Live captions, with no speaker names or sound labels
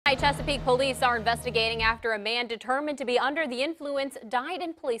Chesapeake Police are investigating after a man determined to be under the influence died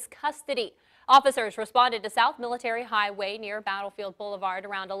in police custody. Officers responded to South Military Highway near Battlefield Boulevard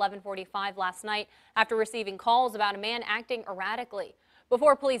around 11:45 last night after receiving calls about a man acting erratically.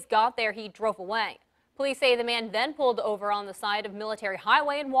 Before police got there, he drove away. Police say the man then pulled over on the side of Military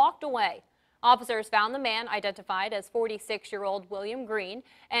Highway and walked away. Officers found the man, identified as 46-year-old William Green,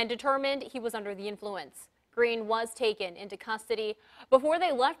 and determined he was under the influence. Green was taken into custody. Before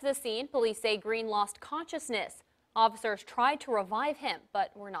they left the scene, police say Green lost consciousness. Officers tried to revive him,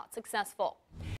 but were not successful.